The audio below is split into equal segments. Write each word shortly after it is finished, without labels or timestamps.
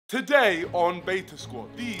Today on Beta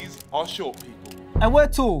Squad, these are short people. And we're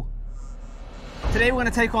tall. Today we're going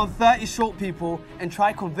to take on 30 short people and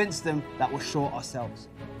try convince them that we're short ourselves.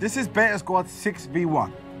 This is Beta Squad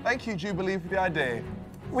 6v1. Thank you, Jubilee, for the idea.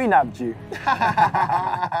 We nabbed you.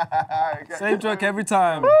 Same joke every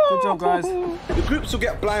time. Good job, guys. The groups will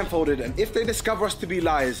get blindfolded, and if they discover us to be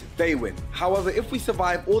liars, they win. However, if we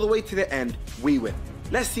survive all the way to the end, we win.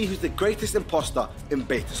 Let's see who's the greatest imposter in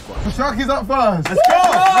Beta Squad. Sharky's up first. Let's go!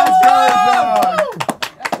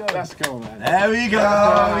 Let's go, man. There we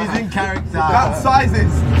go. He's in character. That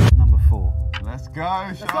sizes. Number 4. Let's go,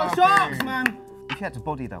 Sharky. Let's go, Sharks, man. If you had to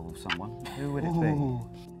body double someone, who would it be?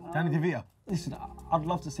 Danny DeVito. Listen, I'd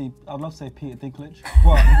love to say Peter Dinklage,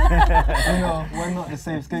 but you know, we're not the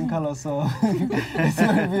same skin colour, so it's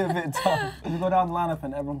going to be a bit tough. If you go down the lineup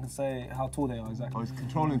and everyone can say how tall they are exactly. Oh, he's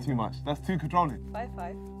controlling too much. That's too controlling.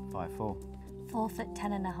 5'5". 5'4".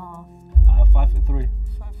 4'10½". 5'3".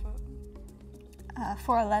 5 foot.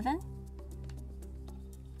 4'11".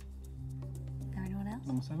 Is there anyone else?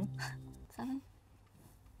 Number 7. 7.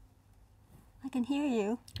 I can hear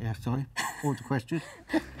you. Yeah, sorry. What was the question?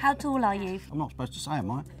 How tall are you? I'm not supposed to say,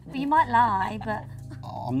 am I? Well, you might lie, but...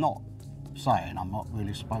 I'm not saying. I'm not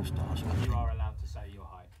really supposed to, I suppose. You are allowed to say your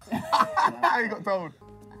height. You got told.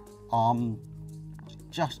 I'm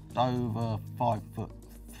just over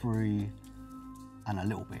 5'3" and a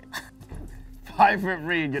little bit.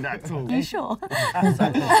 5'3", you're that tall. Are you sure?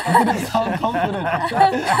 Sound confident.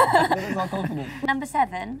 Sound confident. Number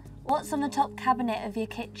 7. What's on the top cabinet of your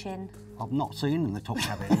kitchen? I've not seen in the top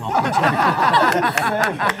cabinet.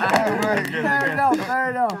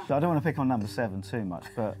 Fair enough. I don't want to pick on number 7 too much,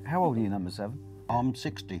 but how old are you, number 7? I'm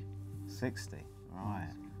 60. 60,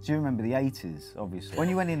 right. Do you remember the 80s, obviously? When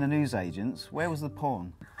you went in the newsagents, where was the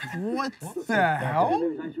porn? What the hell?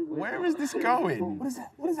 Where is this going? What does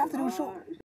that have to do with short?